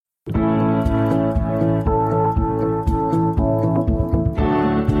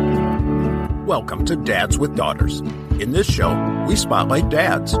Welcome to Dads with Daughters. In this show, we spotlight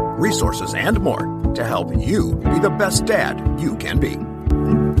dads, resources, and more to help you be the best dad you can be.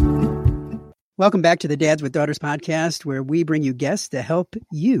 Welcome back to the Dads with Daughters podcast, where we bring you guests to help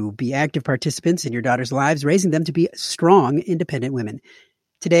you be active participants in your daughters' lives, raising them to be strong, independent women.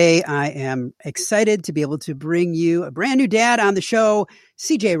 Today, I am excited to be able to bring you a brand new dad on the show.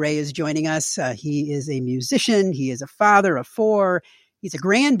 CJ Ray is joining us. He is a musician. He is a father of 4. He's a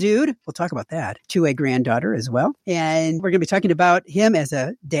grand dude. We'll talk about that. To a granddaughter as well. And we're going to be talking about him as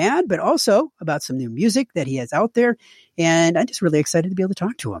a dad, but also about some new music that he has out there. And I'm just really excited to be able to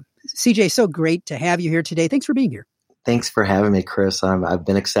talk to him. CJ, so great to have you here today. Thanks for being here. Thanks for having me, Chris. I've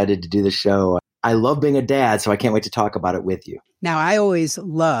been excited to do the show. I love being a dad, so I can't wait to talk about it with you. Now, I always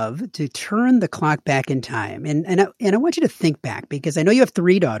love to turn the clock back in time. And I want you to think back, because I know you have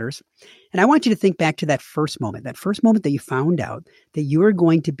 3 daughters. And I want you to think back to that first moment that you found out that you were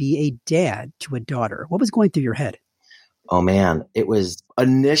going to be a dad to a daughter. What was going through your head? Oh, man. It was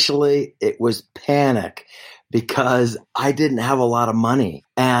panic, because I didn't have a lot of money.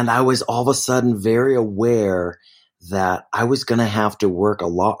 And I was all of a sudden very aware that I was going to have to work a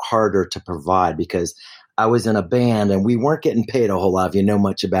lot harder to provide, because I was in a band and we weren't getting paid a whole lot. If you know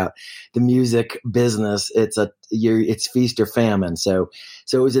much about the music business, it's feast or famine. So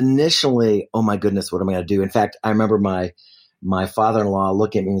it was initially, oh my goodness, what am I going to do? In fact, I remember my father-in-law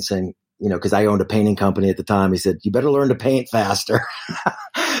looking at me and saying, because I owned a painting company at the time, he said, "You better learn to paint faster."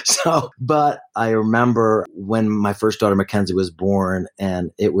 But I remember when my first daughter, Mackenzie, was born, and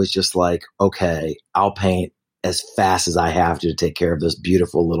it was just like, okay, I'll paint as fast as I have to take care of this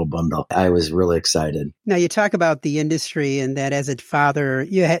beautiful little bundle. I was really excited. Now, you talk about the industry and that as a father,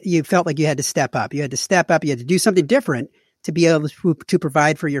 you felt like you had to step up. You had to step up. You had to do something different to be able to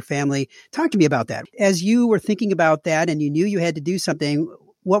provide for your family. Talk to me about that. As you were thinking about that and you knew you had to do something,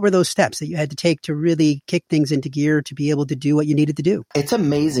 what were those steps that you had to take to really kick things into gear to be able to do what you needed to do? It's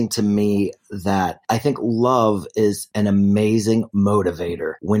amazing to me that I think love is an amazing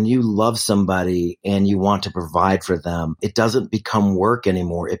motivator. When you love somebody and you want to provide for them, it doesn't become work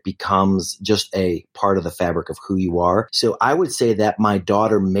anymore. It becomes just a part of the fabric of who you are. So I would say that my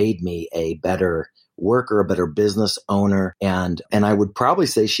daughter made me a better worker, a better business owner. And I would probably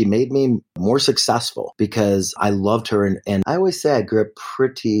say she made me more successful because I loved her. And I always say I grew up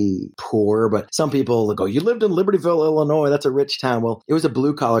pretty poor, but some people go, "You lived in Libertyville, Illinois. That's a rich town." Well, it was a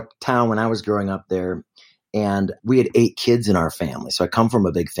blue collar town when I was growing up there. And we had 8 kids in our family. So I come from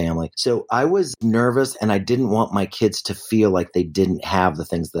a big family. So I was nervous and I didn't want my kids to feel like they didn't have the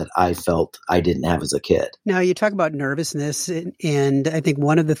things that I felt I didn't have as a kid. Now, you talk about nervousness. And I think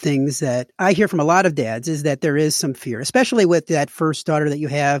one of the things that I hear from a lot of dads is that there is some fear, especially with that first daughter that you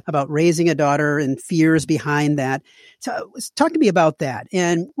have, about raising a daughter and fears behind that. So talk to me about that.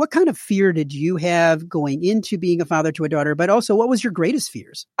 And what kind of fear did you have going into being a father to a daughter? But also, what was your greatest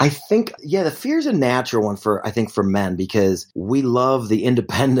fears? I think, the fear is a natural one for men, because we love the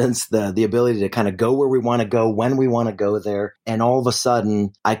independence, the ability to kind of go where we want to go, when we want to go there. And all of a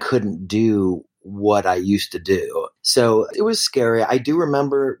sudden, I couldn't do what I used to do. So it was scary. I do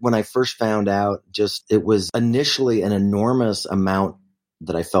remember when I first found out, it was initially an enormous amount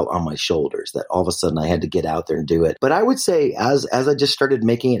that I felt on my shoulders, that all of a sudden I had to get out there and do it. But I would say as I just started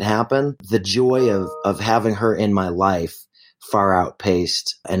making it happen, the joy of having her in my life far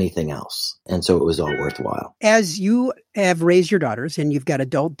outpaced anything else. And so it was all worthwhile. As you have raised your daughters, and you've got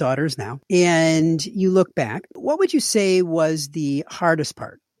adult daughters now, and you look back, what would you say was the hardest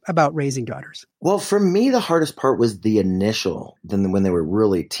part about raising daughters? Well, for me, the hardest part was the initial, then when they were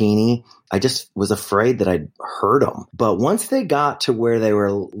really teeny. I just was afraid that I'd hurt them. But once they got to where they were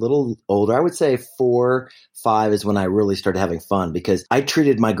a little older, I would say 4, 5 is when I really started having fun, because I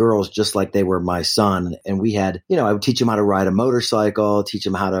treated my girls just like they were my son. And we had, I would teach them how to ride a motorcycle, teach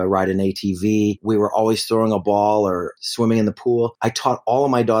them how to ride an ATV. We were always throwing a ball or swimming in the pool. I taught all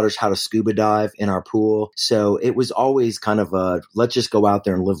of my daughters how to scuba dive in our pool. So it was always kind of let's just go out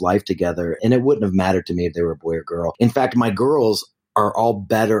there and live life together. And it wouldn't have mattered to me if they were a boy or girl. In fact, my girls are all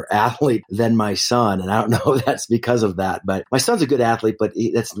better athletes than my son. And I don't know if that's because of that, but my son's a good athlete, but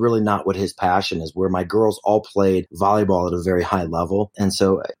that's really not what his passion is, where my girls all played volleyball at a very high level. And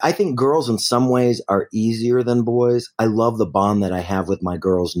so I think girls in some ways are easier than boys. I love the bond that I have with my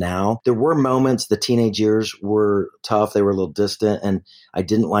girls now. There were moments, the teenage years were tough. They were a little distant, and I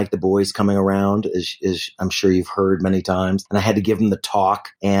didn't like the boys coming around, as I'm sure you've heard many times. And I had to give them the talk,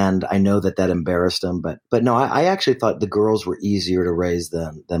 and I know that embarrassed them. But no, I actually thought the girls were easier easier to raise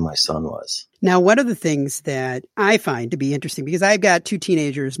than my son was. Now, one of the things that I find to be interesting, because I've got 2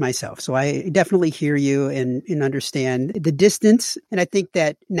 teenagers myself, so I definitely hear you and understand the distance. And I think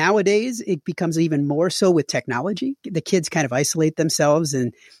that nowadays it becomes even more so with technology. The kids kind of isolate themselves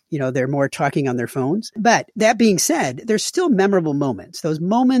and, they're more talking on their phones. But that being said, there's still memorable moments, those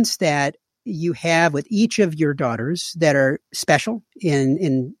moments that you have with each of your daughters that are special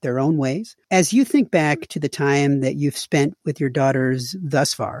in their own ways. As you think back to the time that you've spent with your daughters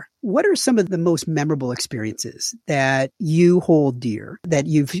thus far, what are some of the most memorable experiences that you hold dear that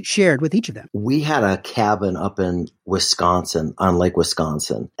you've shared with each of them? We had a cabin up in Wisconsin, on Lake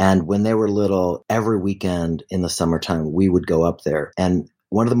Wisconsin. And when they were little, every weekend in the summertime, we would go up there. And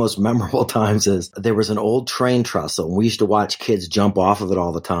one of the most memorable times is there was an old train trestle, and we used to watch kids jump off of it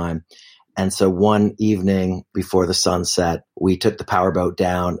all the time. And so one evening before the sunset, we took the powerboat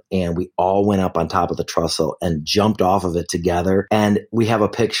down and we all went up on top of the trestle and jumped off of it together. And we have a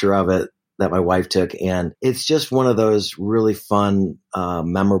picture of it that my wife took. And it's just one of those really fun,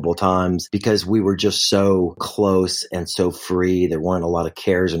 memorable times because we were just so close and so free. There weren't a lot of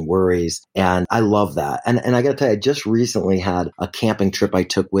cares and worries. And I love that. And I got to tell you, I just recently had a camping trip I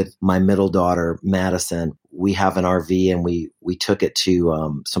took with my middle daughter, Madison. We have an RV and we took it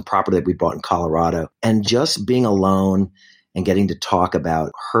to some property that we bought in Colorado. And just being alone and getting to talk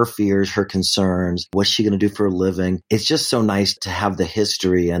about her fears, her concerns, what's she going to do for a living. It's just so nice to have the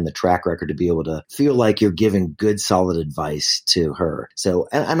history and the track record to be able to feel like you're giving good, solid advice to her. So,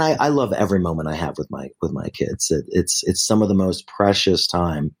 and I love every moment I have with my kids. It's some of the most precious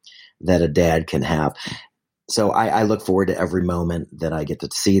time that a dad can have. So I look forward to every moment that I get to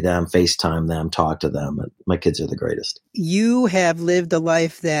see them, FaceTime them, talk to them. My kids are the greatest. You have lived a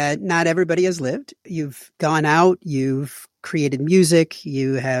life that not everybody has lived. You've gone out, you've created music,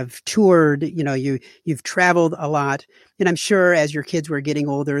 you have toured, you've traveled a lot. And I'm sure as your kids were getting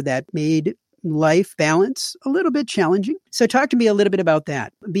older, that made life balance a little bit challenging. So talk to me a little bit about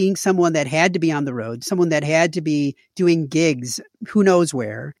that. Being someone that had to be on the road, someone that had to be doing gigs, who knows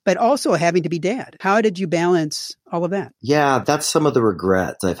where, but also having to be dad. How did you balance all of that? Yeah, that's some of the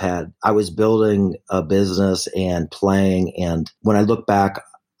regrets I've had. I was building a business and playing. And when I look back,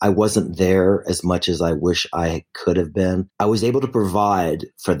 I wasn't there as much as I wish I could have been. I was able to provide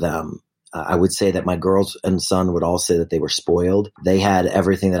for them. I would say that my girls and son would all say that they were spoiled. They had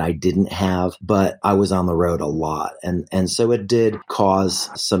everything that I didn't have, but I was on the road a lot. And so it did cause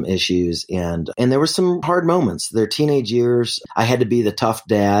some issues. And there were some hard moments. Their teenage years, I had to be the tough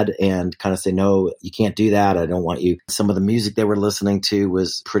dad and kind of say, no, you can't do that. I don't want you. Some of the music they were listening to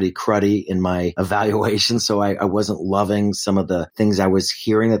was pretty cruddy in my evaluation. So I wasn't loving some of the things I was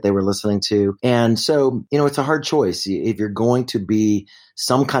hearing that they were listening to. And so, it's a hard choice. If you're going to be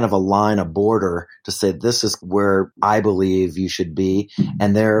some kind of a line, a border to say, this is where I believe you should be.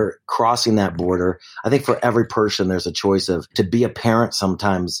 And they're crossing that border. I think for every person, there's a choice of to be a parent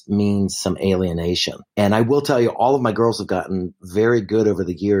sometimes means some alienation. And I will tell you, all of my girls have gotten very good over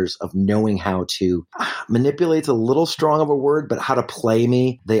the years of knowing how to manipulate a little strong of a word, but how to play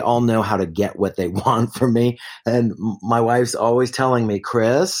me. They all know how to get what they want from me. And my wife's always telling me,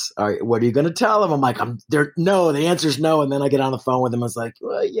 Chris, what are you going to tell them? I'm like, no, the answer's no. And then I get on the phone with them. It's like,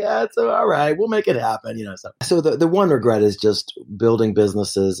 well, yeah, it's all right. We'll make it happen. So the one regret is just building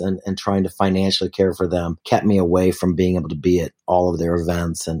businesses and trying to financially care for them kept me away from being able to be at all of their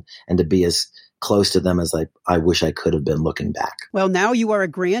events and to be as close to them as I wish I could have been looking back. Well, now you are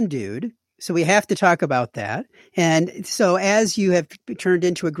a granddude. So we have to talk about that. And so as you have turned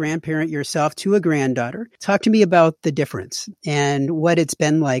into a grandparent yourself to a granddaughter, talk to me about the difference and what it's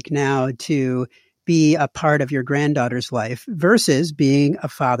been like now to be a part of your granddaughter's life versus being a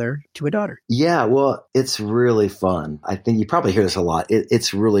father to a daughter. Yeah, well, it's really fun. I think you probably hear this a lot.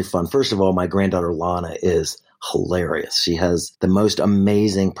 It's really fun. First of all, my granddaughter Lana is hilarious. She has the most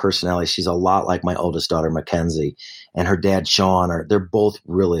amazing personality. She's a lot like my oldest daughter, Mackenzie, and her dad, Sean. They're both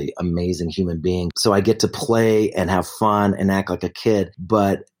really amazing human beings. So I get to play and have fun and act like a kid.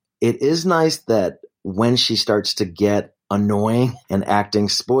 But it is nice that when she starts to get annoying and acting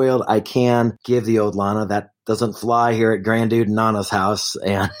spoiled, I can give the old Lana, that doesn't fly here at Granddude Nana's house.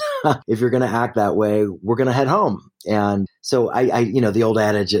 And if you're going to act that way, we're going to head home. And so I the old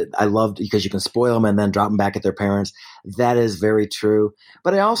adage, I loved because you can spoil them and then drop them back at their parents. That is very true.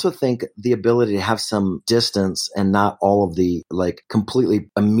 But I also think the ability to have some distance and not all of the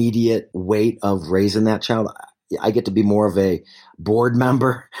completely immediate weight of raising that child. I get to be more of a board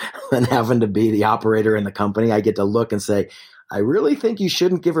member than having to be the operator in the company. I get to look and say, I really think you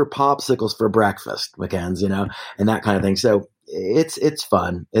shouldn't give her popsicles for breakfast, Mackenzie, and that kind of thing. So it's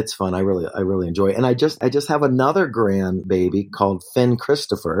fun. It's fun. I really enjoy it. And I just have another grandbaby called Finn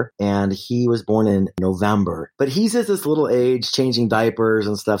Christopher, and he was born in November. But he's at this little age, changing diapers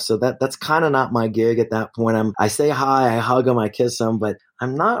and stuff. So that's kind of not my gig at that point. I say hi, I hug him, I kiss him, but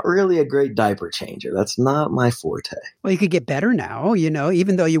I'm not really a great diaper changer. That's not my forte. Well, you could get better now,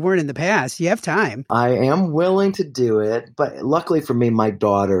 even though you weren't in the past. You have time. I am willing to do it, but luckily for me, my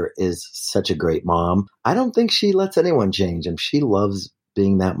daughter is such a great mom. I don't think she lets anyone change him. She loves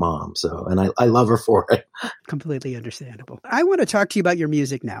being that mom. So, and I love her for it. Completely understandable. I want to talk to you about your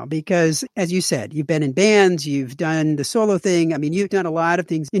music now, because as you said, you've been in bands, you've done the solo thing. I mean, you've done a lot of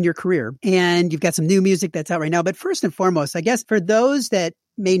things in your career, and you've got some new music that's out right now. But first and foremost, I guess for those that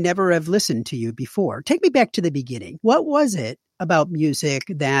may never have listened to you before, take me back to the beginning. What was it about music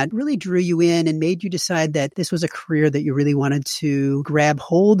that really drew you in and made you decide that this was a career that you really wanted to grab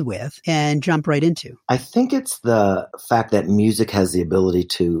hold with and jump right into? I think it's the fact that music has the ability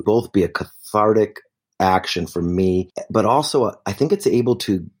to both be a cathartic action for me, but also I think it's able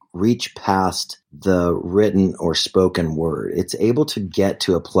to reach past the written or spoken word. It's able to get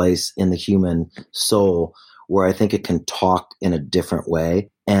to a place in the human soul where I think it can talk in a different way.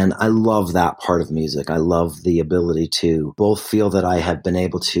 And I love that part of music. I love the ability to both feel that I have been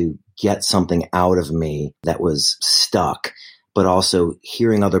able to get something out of me that was stuck, but also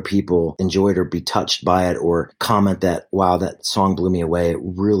hearing other people enjoy it or be touched by it or comment that, wow, that song blew me away. It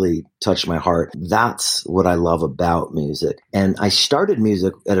really touched my heart. That's what I love about music. And I started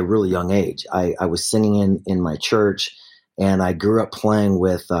music at a really young age. I was singing in my church, and I grew up playing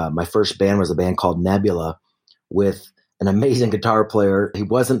with, my first band was a band called Nebula with an amazing guitar player. He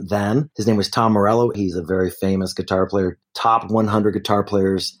wasn't then. His name was Tom Morello. He's a very famous guitar player, top 100 guitar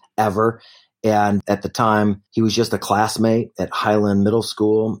players ever. And at the time, he was just a classmate at Highland Middle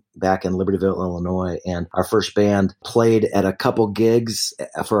School back in Libertyville, Illinois. And our first band played at a couple gigs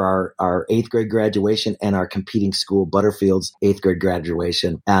for our 8th grade graduation and our competing school, Butterfield's 8th grade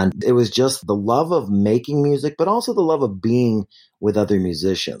graduation. And it was just the love of making music, but also the love of being with other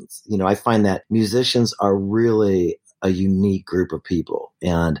musicians. I find that musicians are really a unique group of people,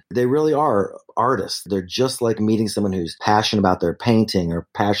 and they really are artists. They're just like meeting someone who's passionate about their painting or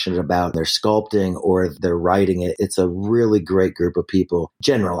passionate about their sculpting or their writing. It's a really great group of people,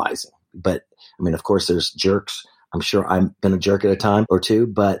 generalizing. But I mean, of course, there's jerks. I'm sure I've been a jerk at a time or two,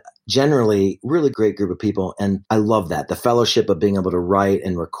 but generally really great group of people. And I love that. The fellowship of being able to write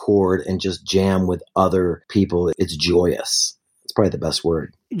and record and just jam with other people. It's joyous. It's probably the best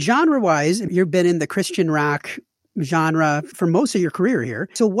word. Genre-wise, you've been in the Christian rock genre for most of your career here.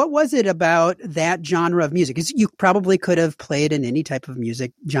 So what was it about that genre of music? 'Cause you probably could have played in any type of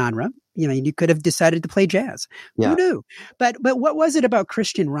music genre. You could have decided to play jazz. Yeah. Who knew? But what was it about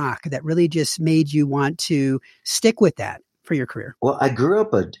Christian rock that really just made you want to stick with that for your career? Well, I grew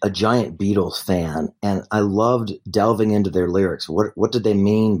up a giant Beatles fan, and I loved delving into their lyrics. What did they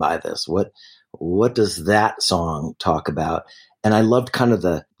mean by this? What does that song talk about? And I loved kind of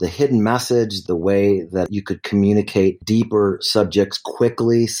the hidden message, the way that you could communicate deeper subjects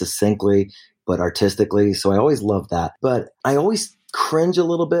quickly, succinctly, but artistically. So I always loved that. But I always cringe a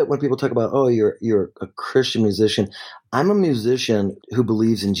little bit when people talk about, oh, you're a Christian musician. I'm a musician who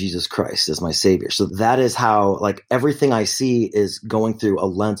believes in Jesus Christ as my savior. So that is how, like, everything I see is going through a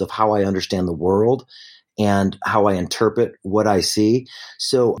lens of how I understand the world and how I interpret what I see.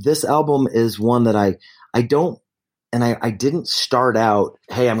 So this album is one that I didn't start out,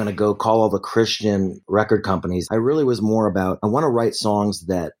 hey, I'm going to go call all the Christian record companies. I really was more about, I want to write songs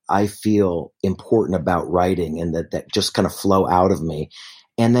that I feel important about writing and that just kind of flow out of me,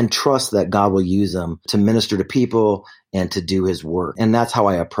 and then trust that God will use them to minister to people and to do his work. And that's how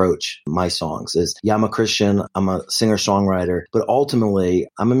I approach my songs is, yeah, I'm a Christian, I'm a singer-songwriter, but ultimately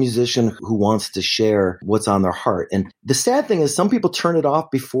I'm a musician who wants to share what's on their heart. And the sad thing is some people turn it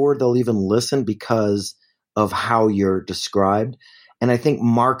off before they'll even listen because of how you're described. And I think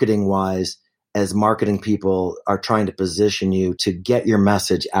marketing wise, as marketing people are trying to position you to get your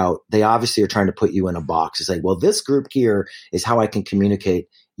message out, they obviously are trying to put you in a box to say, well, this group here is how I can communicate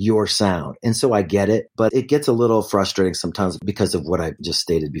your sound. And so I get it, but it gets a little frustrating sometimes because of what I just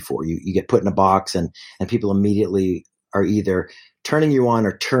stated before. You get put in a box and people immediately are either turning you on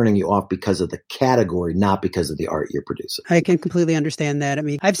or turning you off because of the category, not because of the art you're producing. I can completely understand that. I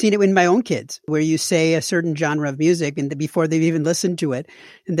mean, I've seen it with my own kids where you say a certain genre of music and before they've even listened to it,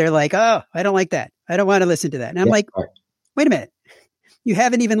 and they're like, oh, I don't like that. I don't want to listen to that. And I'm like, wait a minute. you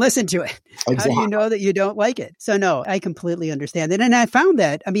haven't even listened to it. Exactly. How do you know that you don't like it? So no, I completely understand it. And I found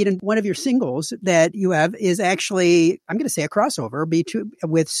that, I mean, in one of your singles that you have is actually, I'm going to say a crossover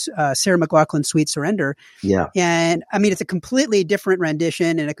with Sarah McLachlan's Sweet Surrender. Yeah. And I mean, it's a completely different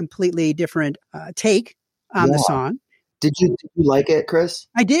rendition and a completely different take on the song. Did you like it, Chris?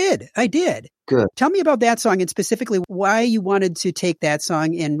 I did. Good. Tell me about that song and specifically why you wanted to take that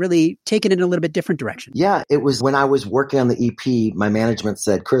song and really take it in a little bit different direction. Yeah, it was when I was working on the EP, my management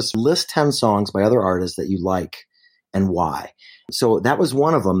said, Chris, list 10 songs by other artists that you like and why. So that was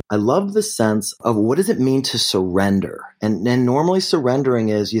one of them. I loved the sense of what does it mean to surrender? And normally surrendering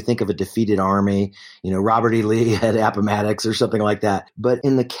is you think of a defeated army, Robert E. Lee at Appomattox or something like that. But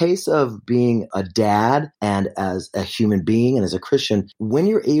in the case of being a dad and as a human being and as a Christian, when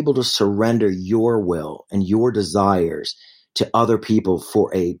you're able to surrender your will and your desires to other people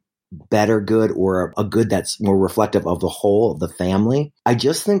for a better good or a good that's more reflective of the whole of the family, I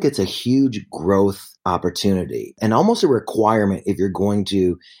just think it's a huge growth opportunity and almost a requirement if you're going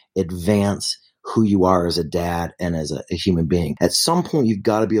to advance who you are as a dad and as a human being. At some point, you've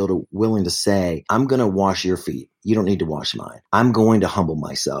got to be willing to say, I'm going to wash your feet. You don't need to wash mine. I'm going to humble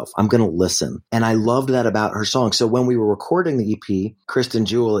myself. I'm going to listen. And I loved that about her song. So when we were recording the EP, Kristen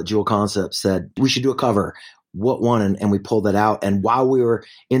Jewell at Jewel Concepts said, we should do a cover. What one? And we pulled it out. And while we were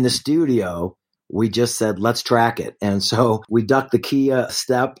in the studio, we just said, let's track it. And so we ducked the key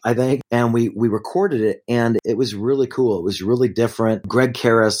step, I think, and we recorded it. And it was really cool. It was really different. Greg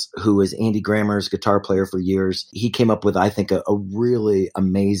Karras, who is Andy Grammer's guitar player for years, he came up with, I think, a really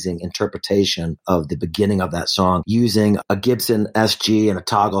amazing interpretation of the beginning of that song using a Gibson SG and a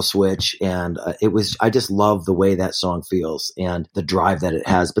toggle switch. And I just love the way that song feels and the drive that it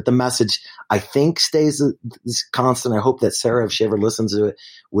has. But the message, I think, stays constant. I hope that Sarah, if she ever listens to it,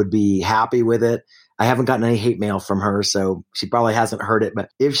 would be happy with it. I haven't gotten any hate mail from her, so she probably hasn't heard it. But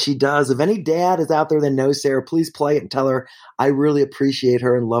if she does, if any dad is out there that knows Sarah, please play it and tell her I really appreciate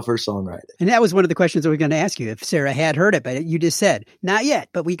her and love her songwriting. And that was one of the questions I was going to ask you, if Sarah had heard it, but you just said, not yet,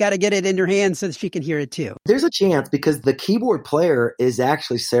 but we got to get it in her hands so that she can hear it too. There's a chance because the keyboard player is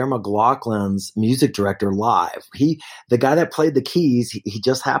actually Sarah McLachlan's music director live. The guy that played the keys, he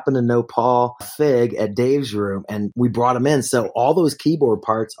just happened to know Paul Fig at Dave's Room, and we brought him in. So all those keyboard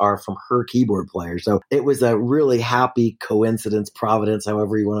parts are from her keyboard player. So it was a really happy coincidence, providence,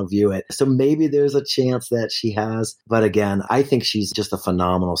 however you want to view it. So maybe there's a chance that she has. But again, I think she's just a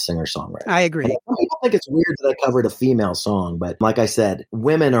phenomenal singer-songwriter. I agree. Some people think it's weird that I covered a female song, but like I said,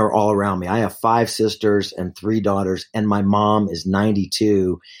 women are all around me. I have 5 sisters and 3 daughters, and my mom is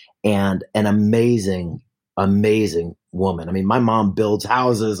 92 and an amazing, amazing woman. I mean, my mom builds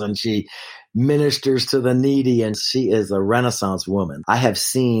houses and she ministers to the needy, and she is a Renaissance woman. I have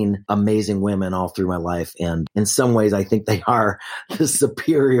seen amazing women all through my life, and in some ways, I think they are the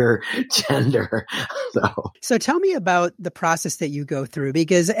superior gender. So tell me about the process that you go through,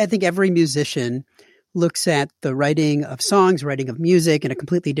 because I think every musician looks at the writing of songs, writing of music in a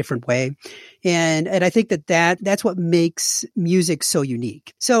completely different way. And I think that's what makes music so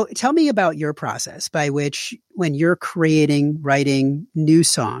unique. So tell me about your process by which when you're writing new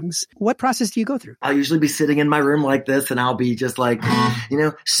songs, what process do you go through? I'll usually be sitting in my room like this and I'll be just like,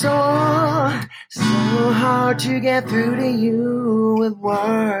 so hard to get through to you with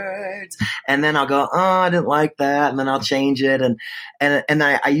words. And then I'll go, I didn't like that. And then I'll change it. And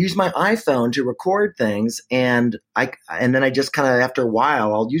I use my iPhone to record things. And then I just kind of, after a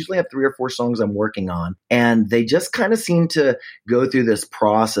while, I'll usually have 3 or 4 songs I'm working on. And they just kind of seem to go through this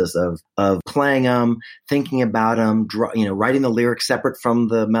process of playing them, thinking about them, writing the lyrics separate from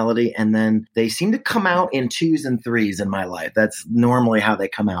the melody. And then they seem to come out in 2s and 3s in my life. That's normally how they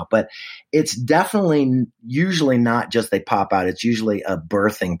come out. But it's definitely usually not just they pop out. It's usually a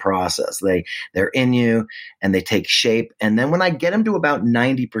birthing process. They're in you and they take shape. And then when I get them to about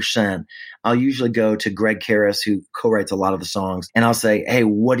 90%, I'll usually go to Greg Karras, who co-writes a lot of the songs, and I'll say, hey,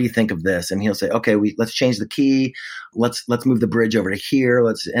 what do you think of this? And he'll say, okay, let's change the key. Let's move the bridge over to here.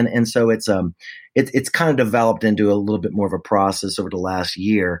 And so it's kind of developed into a little bit more of a process over the last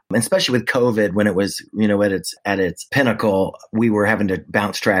year, and especially with COVID when it was, at its pinnacle, we were having to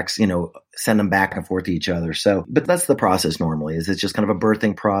bounce tracks, send them back and forth to each other. So, but that's the process normally, is it's just kind of a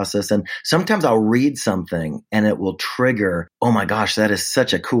birthing process. And sometimes I'll read something and it will trigger, oh my gosh, that is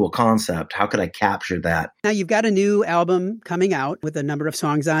such a cool concept. How could I capture that? Now you've got a new album coming out with a number of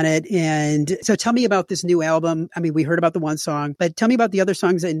songs on it. And so tell me about this new album. I mean, we heard about the one song, but tell me about the other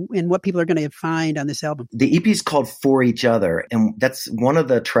songs and what people are going to find on this album. The EP is called For Each Other. And that's one of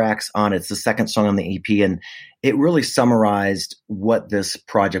the tracks on it. It's the second song on the EP. And it really summarized what this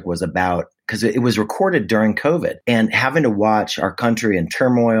project was about, because it was recorded during COVID, and having to watch our country in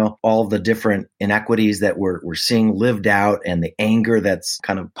turmoil, all the different inequities that we're seeing lived out, and the anger that's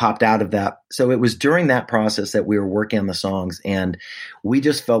kind of popped out of that. So it was during that process that we were working on the songs, and we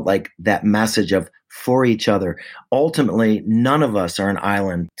just felt like that message of for each other. Ultimately, none of us are an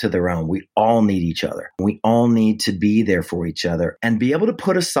island to their own. We all need each other. We all need to be there for each other and be able to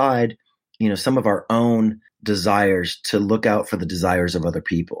put aside, some of our own desires to look out for the desires of other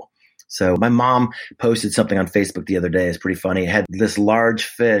people. So my mom posted something on Facebook the other day. It's pretty funny. It had this large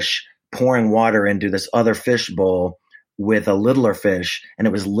fish pouring water into this other fish bowl with a littler fish, and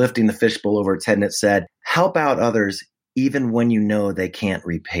it was lifting the fish bowl over its head, and it said, help out others even when you know they can't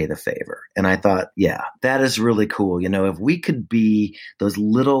repay the favor. And I thought, yeah, that is really cool. If we could be those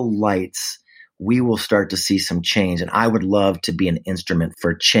little lights, we will start to see some change. And I would love to be an instrument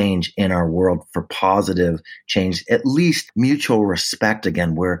for change in our world, for positive change, at least mutual respect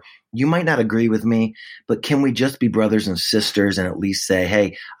again, where you might not agree with me, but can we just be brothers and sisters and at least say,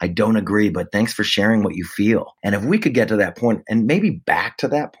 hey, I don't agree, but thanks for sharing what you feel. And if we could get to that point and maybe back to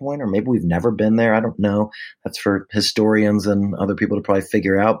that point, or maybe we've never been there, I don't know. That's for historians and other people to probably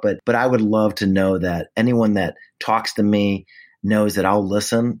figure out. But I would love to know that anyone that talks to me knows that I'll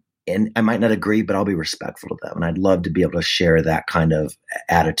listen. And I might not agree, but I'll be respectful to them. And I'd love to be able to share that kind of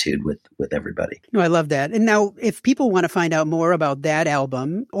attitude with everybody. No, I love that. And now if people want to find out more about that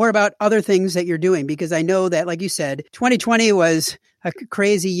album or about other things that you're doing, because I know that, like you said, 2020 was a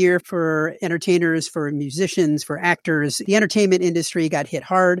crazy year for entertainers, for musicians, for actors. The entertainment industry got hit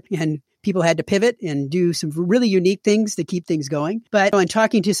hard, and people had to pivot and do some really unique things to keep things going. But in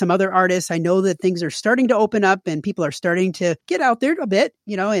talking to some other artists, I know that things are starting to open up and people are starting to get out there a bit,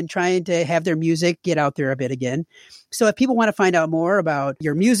 and trying to have their music get out there a bit again. So if people want to find out more about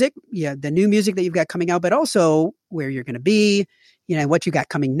your music, the new music that you've got coming out, but also where you're going to be, what you got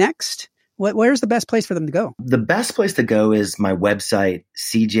coming next, where's the best place for them to go? The best place to go is my website,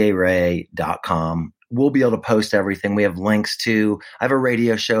 cjray.com. We'll be able to post everything. We have links to, I have a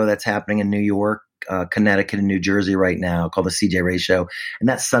radio show that's happening in New York, Connecticut, and New Jersey right now called the CJ Ray Show. And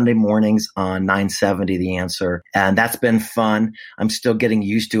that's Sunday mornings on 970 The Answer. And that's been fun. I'm still getting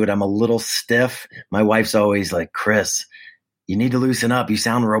used to it. I'm a little stiff. My wife's always like, Chris, you need to loosen up. You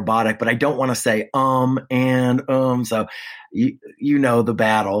sound robotic, but I don't want to say and. So you know the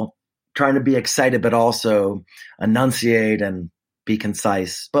battle, trying to be excited, but also enunciate and be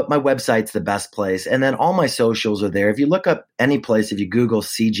concise. But my website's the best place. And then all my socials are there. If you look up any place, if you Google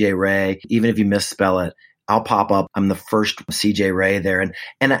CJ Ray, even if you misspell it, I'll pop up. I'm the first CJ Ray there. And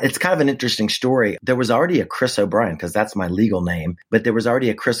it's kind of an interesting story. There was already a Chris O'Brien, because that's my legal name, but there was already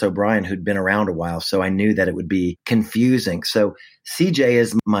a Chris O'Brien who'd been around a while. So I knew that it would be confusing. So CJ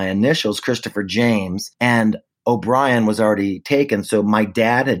is my initials, Christopher James, and O'Brien was already taken. So my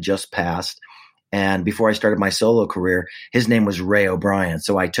dad had just passed. And before I started my solo career, his name was Ray O'Brien.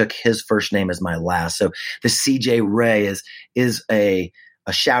 So I took his first name as my last. So the CJ Ray is a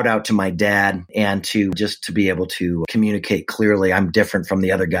shout out to my dad, and to be able to communicate clearly. I'm different from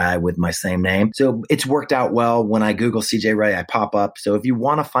the other guy with my same name. So it's worked out well. When I Google CJ Ray, I pop up. So if you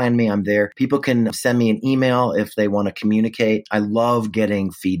want to find me, I'm there. People can send me an email if they want to communicate. I love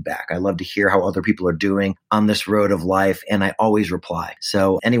getting feedback. I love to hear how other people are doing on this road of life. And I always reply.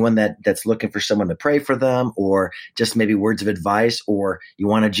 So anyone that's looking for someone to pray for them, or just maybe words of advice, or you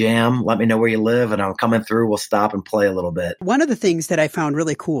want to jam, let me know where you live and I'm coming through. We'll stop and play a little bit. One of the things that I found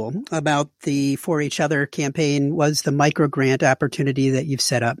really cool about the For Each Other campaign was the micro grant opportunity that you've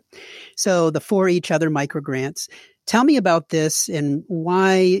set up. So the For Each Other micro grants. Tell me about this and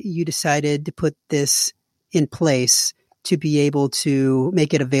why you decided to put this in place to be able to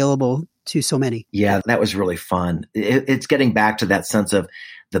make it available to so many. Yeah, that was really fun. It's getting back to that sense of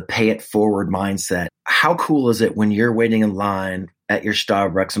the pay it forward mindset. How cool is it when you're waiting in line at your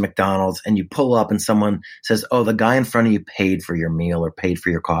Starbucks or McDonald's and you pull up and someone says, oh, the guy in front of you paid for your meal or paid for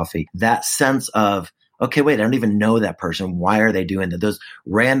your coffee? That sense of, okay, wait, I don't even know that person. Why are they doing that? Those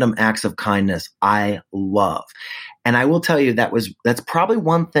random acts of kindness I love. And I will tell you that's probably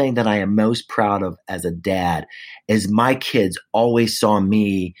one thing that I am most proud of as a dad, is my kids always saw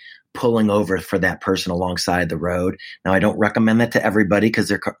me pulling over for that person alongside the road. Now, I don't recommend that to everybody because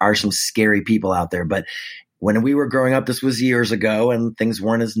there are some scary people out there, but when we were growing up, this was years ago and things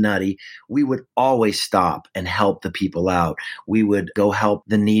weren't as nutty, we would always stop and help the people out. We would go help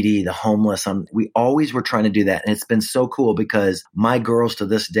the needy, the homeless. We always were trying to do that. And it's been so cool because my girls to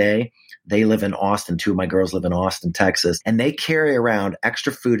this day, they live in Austin. Two of my girls live in Austin, Texas, and they carry around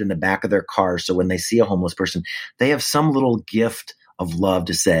extra food in the back of their cars. So when they see a homeless person, they have some little gift of love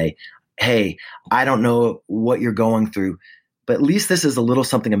to say, hey, I don't know what you're going through, but at least this is a little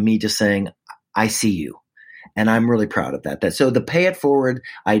something of me just saying, I see you. And I'm really proud of that. So the pay it forward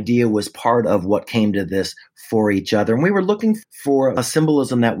idea was part of what came to this for each other. And we were looking for a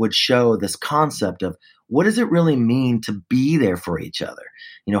symbolism that would show this concept of what does it really mean to be there for each other?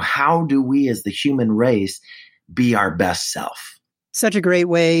 How do we as the human race be our best self? Such a great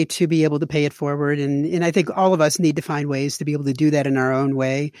way to be able to pay it forward. And I think all of us need to find ways to be able to do that in our own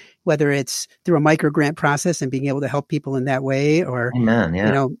way, whether it's through a micro grant process and being able to help people in that way, or, Amen,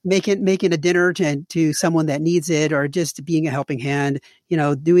 yeah. Making a dinner to someone that needs it, or just being a helping hand,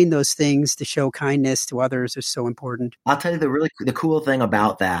 doing those things to show kindness to others is so important. I'll tell you the cool thing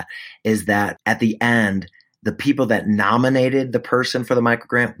about that is that at the end, the people that nominated the person for the micro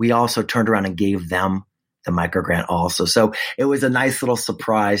grant, we also turned around and gave them the micro grant also. So it was a nice little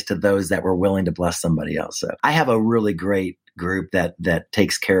surprise to those that were willing to bless somebody else. So I have a really great group that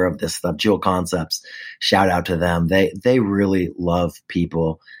takes care of this stuff. Jewel Concepts, shout out to them. They really love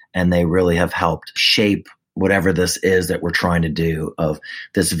people, and they really have helped shape whatever this is that we're trying to do, of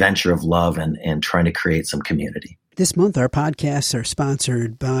this venture of love and trying to create some community. This month, our podcasts are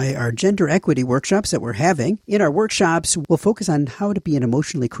sponsored by our gender equity workshops that we're having. In our workshops, we'll focus on how to be an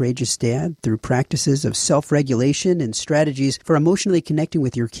emotionally courageous dad through practices of self-regulation and strategies for emotionally connecting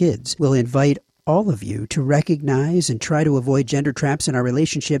with your kids. We'll invite all of you to recognize and try to avoid gender traps in our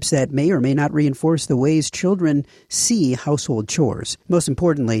relationships that may or may not reinforce the ways children see household chores. Most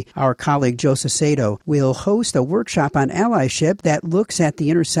importantly, our colleague Joseph Sato will host a workshop on allyship that looks at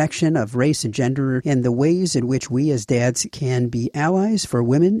the intersection of race and gender and the ways in which we as dads can be allies for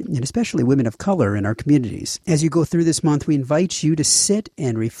women, and especially women of color in our communities. As you go through this month, we invite you to sit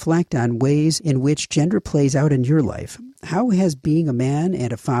and reflect on ways in which gender plays out in your life. How has being a man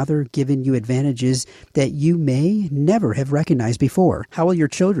and a father given you advantages that you may never have recognized before? How will your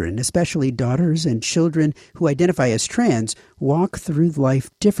children, especially daughters and children who identify as trans, walk through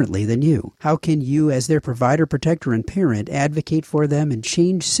life differently than you? How can you, as their provider, protector, and parent, advocate for them and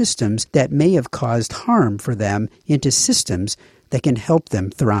change systems that may have caused harm for them into systems that can help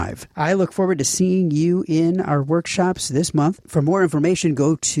them thrive? I look forward to seeing you in our workshops this month. For more information,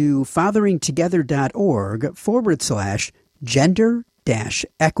 go to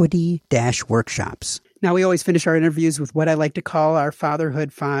fatheringtogether.org/gender-equity-workshops. Now, we always finish our interviews with what I like to call our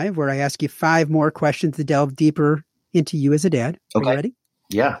Fatherhood 5, where I ask you 5 more questions to delve deeper into you as a dad. Okay. Are you ready?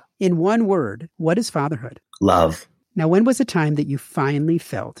 Yeah. In one word, what is fatherhood? Love. Now, when was the time that you finally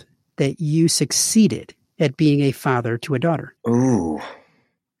felt that you succeeded at being a father to a daughter? Ooh.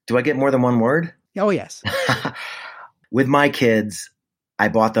 Do I get more than one word? Oh, yes. With my kids, I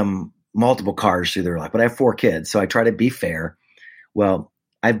bought them multiple cars through their life, but I have 4 kids, so I try to be fair. Well,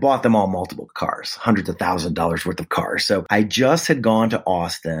 I bought them all multiple cars, hundreds of $1,000s worth of cars. So I just had gone to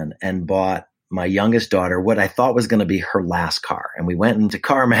Austin and bought my youngest daughter what I thought was going to be her last car. And we went into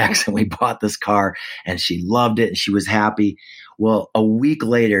CarMax and we bought this car, and she loved it and she was happy. Well, a week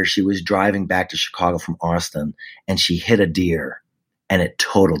later, she was driving back to Chicago from Austin, and she hit a deer and it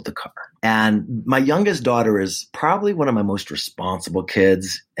totaled the car. And my youngest daughter is probably one of my most responsible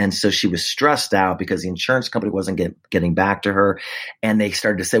kids. And so she was stressed out because the insurance company wasn't getting back to her. And they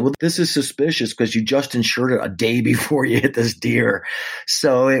started to say, well, this is suspicious because you just insured it a day before you hit this deer.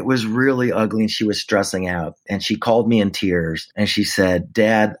 So it was really ugly, and she was stressing out. And she called me in tears and she said,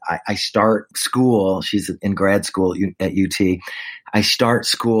 Dad, I start school. She's in grad school at UT. I start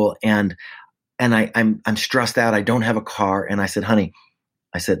school and I'm stressed out. I don't have a car. And I said, honey,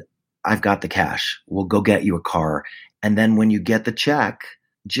 I've got the cash. We'll go get you a car. And then when you get the check,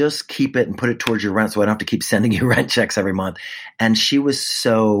 just keep it and put it towards your rent so I don't have to keep sending you rent checks every month. And she was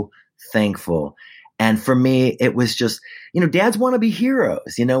so thankful. And for me, it was just, dads want to be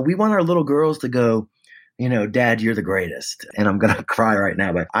heroes. We want our little girls to go, Dad, you're the greatest. And I'm going to cry right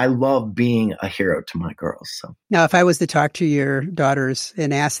now, but I love being a hero to my girls. So now, if I was to talk to your daughters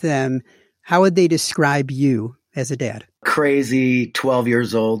and ask them, how would they describe you as a dad? Crazy, 12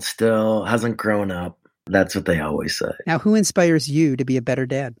 years old still, hasn't grown up. That's what they always say. Now, who inspires you to be a better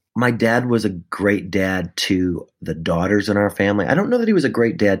dad? My dad was a great dad to the daughters in our family. I don't know that he was a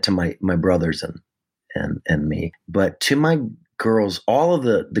great dad to my brothers and me, but to my girls, all of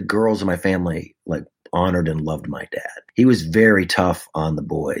the girls in my family, honored and loved my dad. he was very tough on the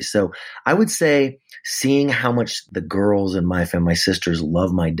boys. So I would say seeing how much the girls in my family, my sisters,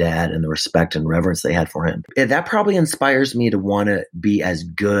 love my dad and the respect and reverence they had for him, that probably inspires me to want to be as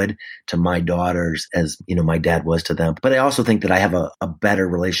good to my daughters as, my dad was to them. But I also think that I have a better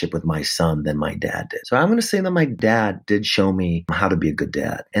relationship with my son than my dad did. So I'm going to say that my dad did show me how to be a good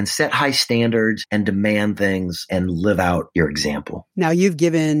dad and set high standards and demand things and live out your example. Now, you've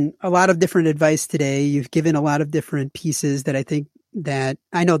given a lot of different advice today. You've given a lot of different pieces that I think that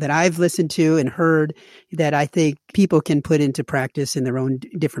I know that I've listened to and heard that I think people can put into practice in their own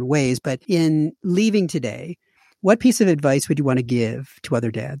different ways. But in leaving today, what piece of advice would you want to give to other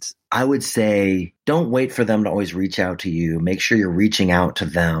dads? I would say, don't wait for them to always reach out to you. Make sure you're reaching out to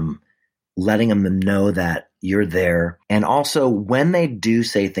them, letting them know that you're there. And also, when they do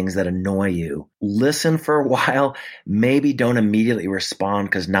say things that annoy you, listen for a while. Maybe don't immediately respond,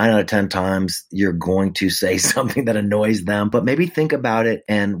 because 9 out of 10 times you're going to say something that annoys them. But maybe think about it.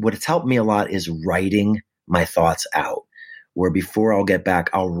 And what has helped me a lot is writing my thoughts out, where before I'll get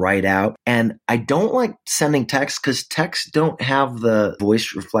back, I'll write out. And I don't like sending texts because texts don't have the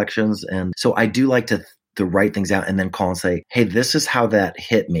voice reflections. And so I do like to write things out and then call and say, hey, this is how that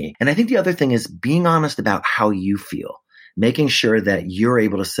hit me. And I think the other thing is being honest about how you feel, making sure that you're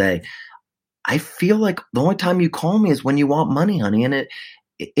able to say, I feel like the only time you call me is when you want money, honey. And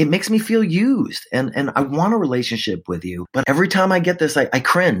it makes me feel used, and I want a relationship with you. But every time I get this, I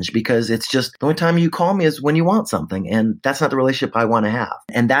cringe, because it's just the only time you call me is when you want something. And that's not the relationship I want to have.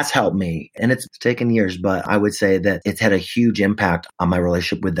 And that's helped me. And it's taken years, but I would say that it's had a huge impact on my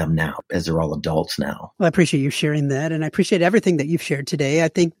relationship with them now, as they're all adults now. Well, I appreciate you sharing that. And I appreciate everything that you've shared today. I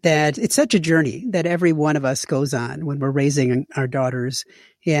think that it's such a journey that every one of us goes on when we're raising our daughters.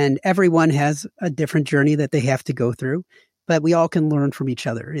 And everyone has a different journey that they have to go through. But we all can learn from each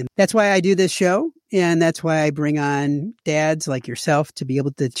other. And that's why I do this show. And that's why I bring on dads like yourself to be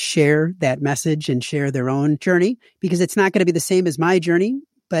able to share that message and share their own journey, because it's not going to be the same as my journey,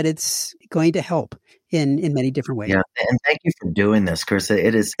 but it's going to help in many different ways. Yeah. And thank you for doing this, Chris.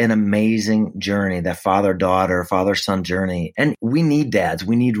 It is an amazing journey, that father-daughter, father-son journey. And we need dads.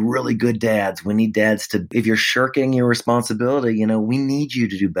 We need really good dads. We need dads to, if you're shirking your responsibility, we need you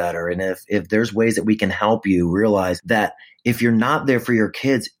to do better. And if there's ways that we can help you, realize that if you're not there for your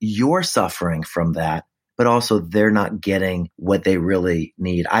kids, you're suffering from that, but also they're not getting what they really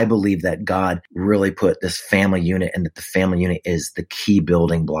need. I believe that God really put this family unit, and that the family unit is the key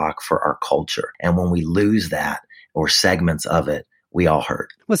building block for our culture. And when we lose that, or segments of it, we all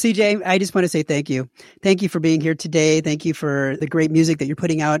hurt. Well, CJ, I just want to say thank you. Thank you for being here today. Thank you for the great music that you're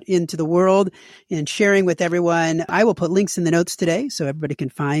putting out into the world and sharing with everyone. I will put links in the notes today so everybody can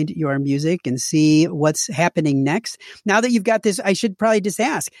find your music and see what's happening next. Now that you've got this, I should probably just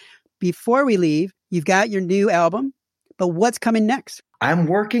ask, before we leave, you've got your new album, but what's coming next? I'm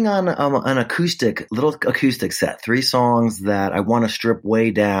working on an little acoustic set, 3 songs that I want to strip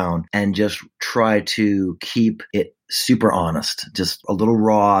way down and just try to keep it super honest, just a little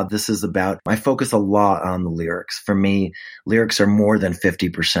raw. This is about, I focus a lot on the lyrics. For me, lyrics are more than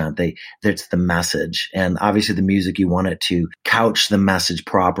 50%. It's the message. And obviously the music, you want it to couch the message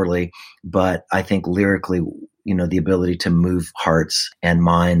properly. But I think lyrically, the ability to move hearts and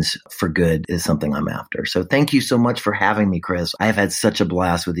minds for good is something I'm after. So thank you so much for having me, Chris. I've had such a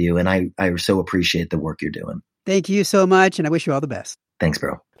blast with you, and I so appreciate the work you're doing. Thank you so much, and I wish you all the best. Thanks,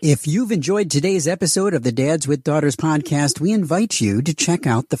 bro. If you've enjoyed today's episode of the Dads with Daughters podcast, we invite you to check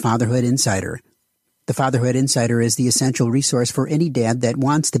out the Fatherhood Insider. The Fatherhood Insider is the essential resource for any dad that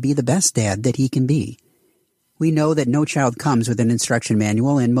wants to be the best dad that he can be. We know that no child comes with an instruction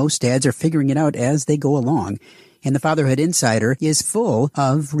manual, and most dads are figuring it out as they go along. And the Fatherhood Insider is full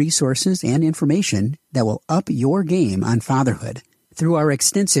of resources and information that will up your game on fatherhood. Through our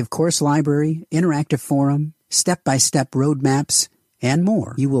extensive course library, interactive forum, step-by-step roadmaps, and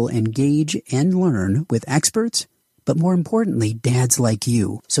more, you will engage and learn with experts, but more importantly, dads like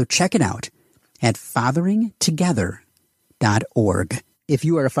you. So check it out at fatheringtogether.org. If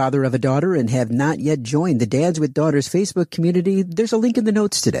you are a father of a daughter and have not yet joined the Dads with Daughters Facebook community, there's a link in the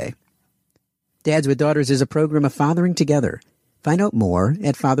notes today. Dads with Daughters is a program of Fathering Together. Find out more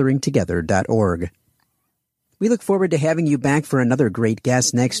at fatheringtogether.org. We look forward to having you back for another great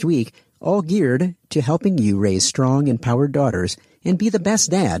guest next week, all geared to helping you raise strong, empowered daughters and be the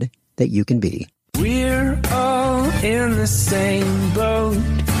best dad that you can be. We're all in the same boat,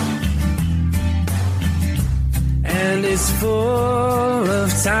 and it's full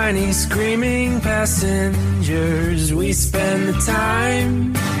of tiny screaming passengers. We spend the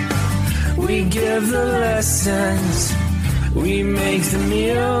time, we give the lessons, we make the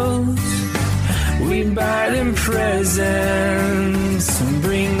meals, We buy them presents.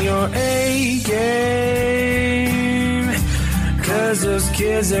 Bring your A game. 'Cause those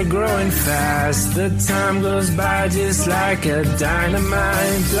kids are growing fast. The time goes by just like a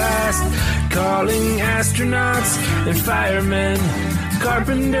dynamite blast. Calling astronauts and firemen,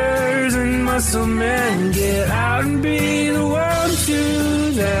 carpenters and muscle men. Get out and be the world to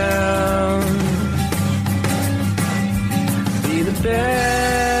them. Be the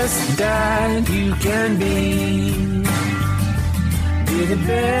best dad you can be. Be the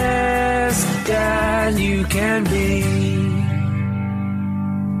best dad you can be.